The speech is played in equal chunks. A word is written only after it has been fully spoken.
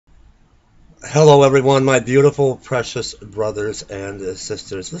Hello, everyone, my beautiful, precious brothers and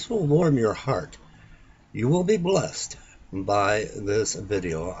sisters. This will warm your heart. You will be blessed by this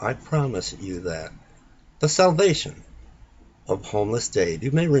video. I promise you that. The salvation of homeless Dave. You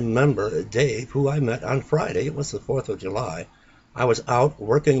may remember Dave, who I met on Friday. It was the 4th of July. I was out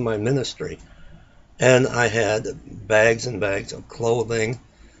working my ministry, and I had bags and bags of clothing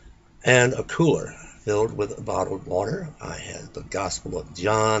and a cooler filled with bottled water. I had the Gospel of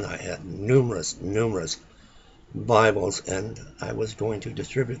John. I had numerous Bibles, and I was going to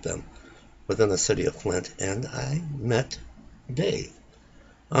distribute them within the city of Flint, and I met Dave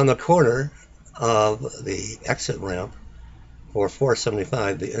on the corner of the exit ramp for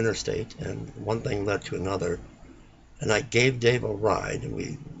 475, the interstate, and one thing led to another, and I gave Dave a ride, and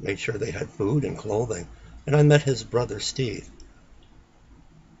we made sure they had food and clothing, and I met his brother Steve.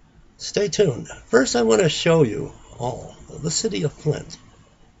 Stay tuned. First, I want to show you all the city of Flint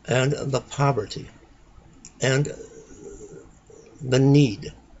and the poverty and the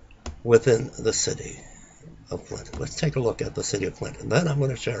need within the city of Flint. Let's take a look at the city of Flint, and then I'm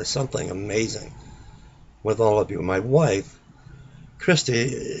going to share something amazing with all of you. My wife,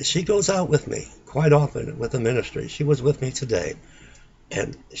 Christy, she goes out with me quite often with the ministry. She was with me today,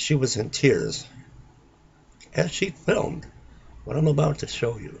 and she was in tears as she filmed what I'm about to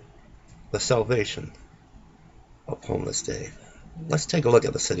show you, the salvation of homeless Dave. Let's take a look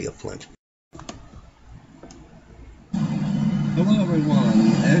at the city of Flint. Hello everyone,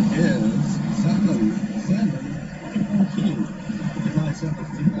 it is 7/7/2014, July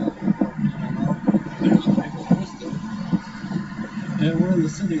 7th, 2014. I'm out there's Michael Twisted, and we're in the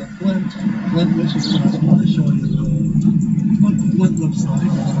city of Flint, Michigan. I just want to show you what Flint looks like a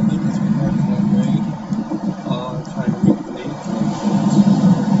little bit as we mark that way, trying to meet the needs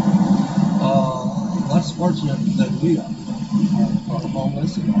of less fortunate than we are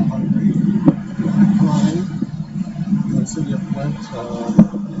homeless and are hungry, crying. In the city of Flint, a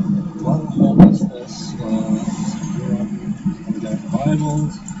lot of homelessness. We got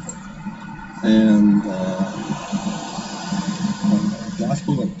Bibles and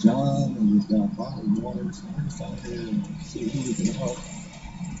Gospel of John, and we've got bottled water. So we're just out here and see who we can help.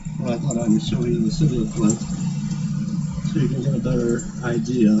 But I thought I would show you the city of Flint so you can get a better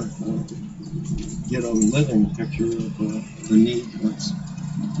idea, get a living picture of the need that's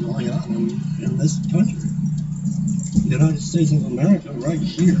going on in this country. United States of America right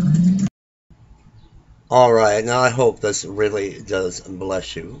here. All right, now I hope this really does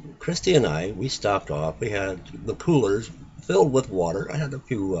bless you. Christy and I, we stopped off. We had the coolers filled with water. I had a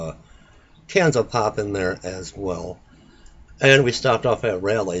few cans of pop in there as well. And we stopped off at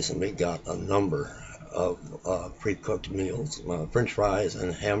Rally's, and we got a number of pre-cooked meals, French fries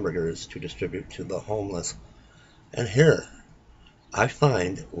and hamburgers to distribute to the homeless. And here I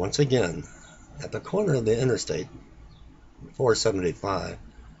find, once again, at the corner of the interstate, 475,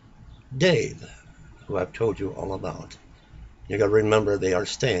 Dave, who I've told you all about. You got to remember they are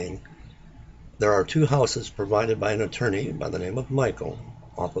staying. There are two houses provided by an attorney by the name of Michael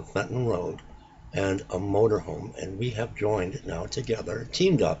off of Fenton Road and a motorhome, and we have joined now together,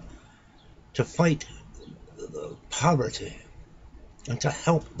 teamed up to fight the poverty and to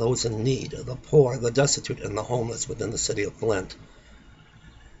help those in need, the poor, the destitute, and the homeless within the city of Flint.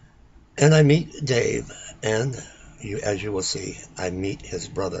 And I meet Dave, and as you will see, I meet his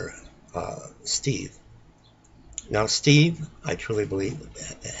brother, Steve. Now, Steve, I truly believe,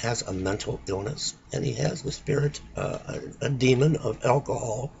 has a mental illness, and he has the spirit, a demon of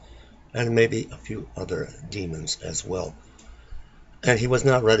alcohol, and maybe a few other demons as well. And he was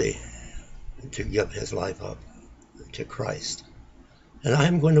not ready to give his life up to Christ. And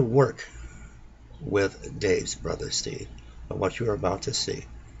I'm going to work with Dave's brother, Steve, on what you are about to see,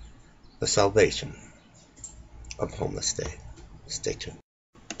 the salvation of homeless Dave. Stay tuned.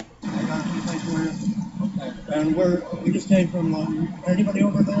 Okay. And we just came from, anybody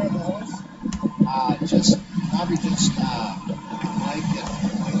over there at the house? Mike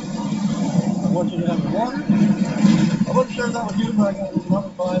I want you to have the water. I wasn't sure that was you, but I got another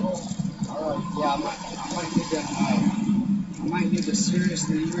Bible. All right, yeah, I might need to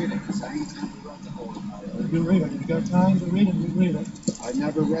seriously read it because I ain't never read the whole Bible. You read it. You got time to read it, you read it. I've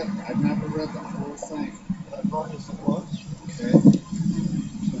never read the whole thing. I brought you some lunch, Okay,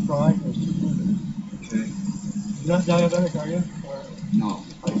 some fries, and some food. okay. You're not diabetic, are you? Or No.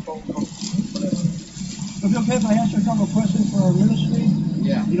 Is it okay if I ask you a couple of questions for our ministry?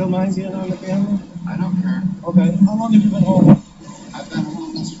 Yeah. You don't mind being on the camera? I don't care. Okay. How long have you been homeless? I've been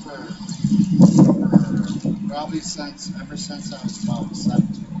homeless for probably ever since I was about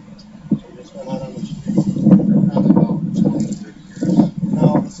 17. So you just went out on the street. Probably about 20, 30 years.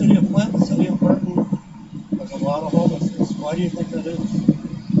 Now, the city of Flint Why do you think that is?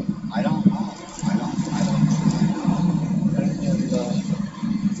 I don't know. I don't know.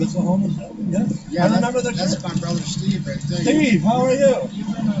 And is this a homeless shelter? Yes. Yeah, I remember the that's church. my brother Steve right there. Steve, how are you? You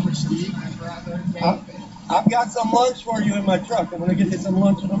remember Steve, my brother David? I've got some lunch for you in my truck. I'm going to get you some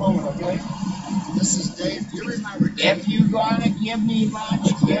lunch in a moment, okay? This is Dave. You remember Dave? If you're gonna give me lunch,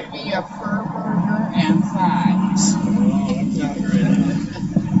 give me a fur burger and fries. Oh, that's not very nice.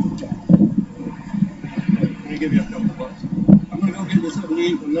 Let me give you a couple bucks. I'm going to go get you something to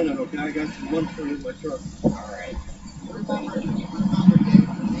eat in a minute, okay? I got some lunch for you in my truck. All right. You remember Dave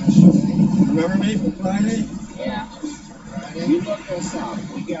from yesterday? Remember me from Friday? Yeah. Friday? You look us up.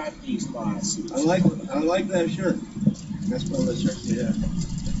 We got these bosses. I like that shirt. That's one of the shirts you have.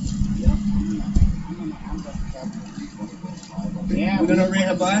 Yeah. We're going to read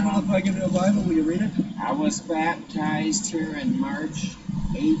a Bible. If I give you a Bible, will you read it? I was baptized here in March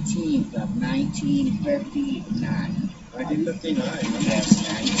 18th of 1959. 1959. Yes,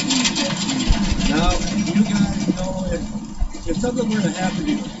 1959. Now, you guys know if something were to happen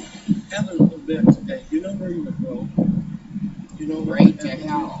to you, heaven forbid today, you know where you would go? You know where Right it to happened?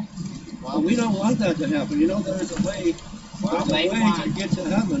 hell. Well, we don't want that to happen. You know, there is a way. Well, There's a they way want. to get to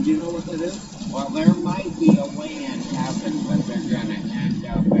heaven. Do you know what that is? Well, there might be a way in heaven, but they're gonna end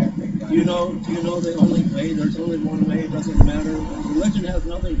up everybody. Do you know the only way? There's only one way. It doesn't matter. Religion has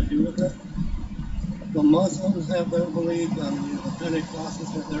nothing to do with it. The Muslims have their belief, and the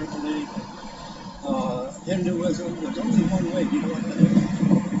Pentecostals have their belief. Hinduism, there's only one way. Do you know what that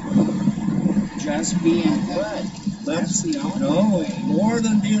is? Just being good. That's the only No, way. more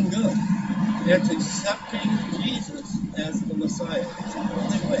than being good. It's accepting Jesus as the Messiah. It's the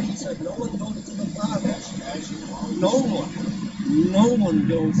only way. He said, no one goes to the Father. No one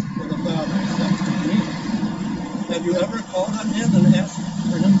goes to the Father except through me. Have you ever called on him and asked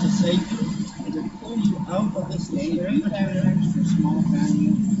for him to save you and to pull you out of this Hey, despair do you that have you're an in? extra small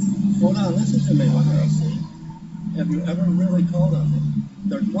menu? Hold on, listen to me. Have you ever really called on him?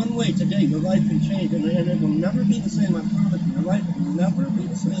 There's one way today. Your life can change, and it will never be the same. I promise you. Your life will never be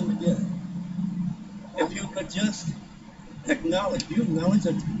the same again. If you could just acknowledge, do you acknowledge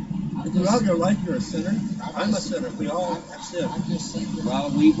that throughout your life you're a sinner? I'm a sinner. We all have sinned. I'm just thinking. Well,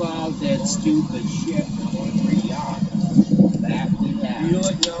 we've all did stupid shit when we were young. That we Do you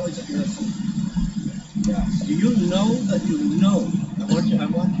have. acknowledge that you're a sinner? Yes. Do you know that you know? I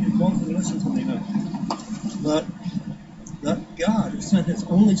want you both to listen to me now. That God sent His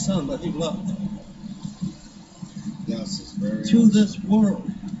only Son that He loved Yes, it's very. to this world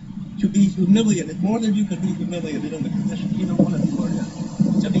to be humiliated, more than you could be humiliated in the condition either one of you are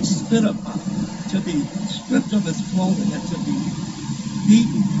in, to be spit upon, to be stripped of His clothing, and to be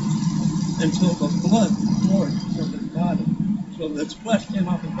beaten until the blood poured from His body, so that His flesh came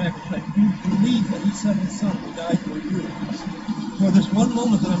off His back and said, you believe that He sent His Son to die for you. For this one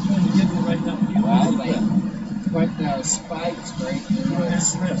moment that I'm trying to give you right now, do you Well, believe they that? put the spikes right through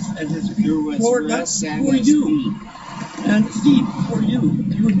his And His through his for wrists and for his you. feet. And Steve, for you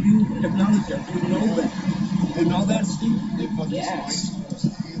acknowledge that. You know that. You know that, Steve? They put the Yes. spikes in his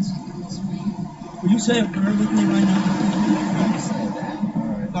hands and his feet. Will you say a prayer with me right now? I say that.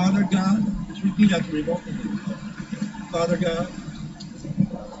 Father God, just repeat after me, both of you. Father God,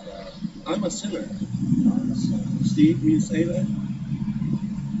 I'm a sinner. Steve, will you say that?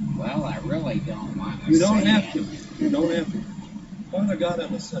 Well, I really don't want to You don't say have it. to. You don't have to. Father God,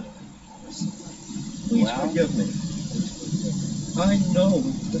 I'm a sinner. Please Well- forgive me. I know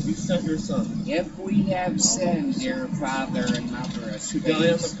that you sent your Son If we have sinned, dear Father and Mother of to die on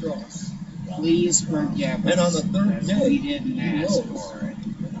the Space, cross. please forgive And on us, the third as day, we didn't he ask rose. for it.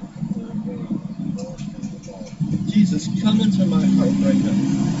 Jesus, come into my heart right now.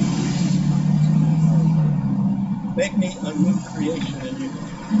 Make me a new creation in you.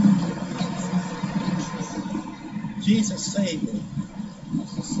 Jesus, save me.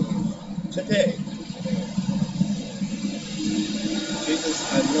 Today. Jesus,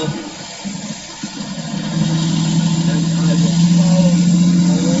 I love you. And I will follow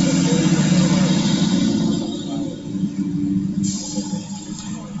you all the days of my life.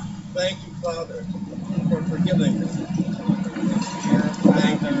 Thank you, Father, for forgiving me. Dear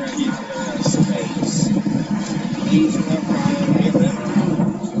Father and Mother of Space, please look on me. Amen.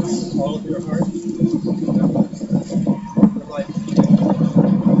 All of your heart. Your life.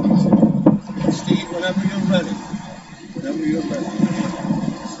 Steve, whenever you're ready. Whenever you're ready.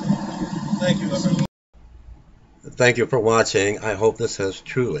 Thank you, everyone. Thank you for watching. I hope this has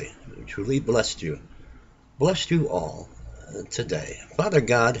truly blessed you. Blessed you all today. Father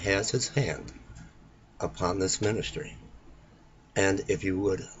God has His hand upon this ministry. And if you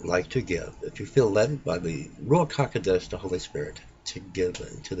would like to give, if you feel led by the Ruach HaKodesh, the Holy Spirit, to give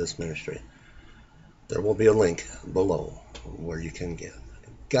to this ministry, there will be a link below where you can give.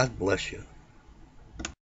 God bless you.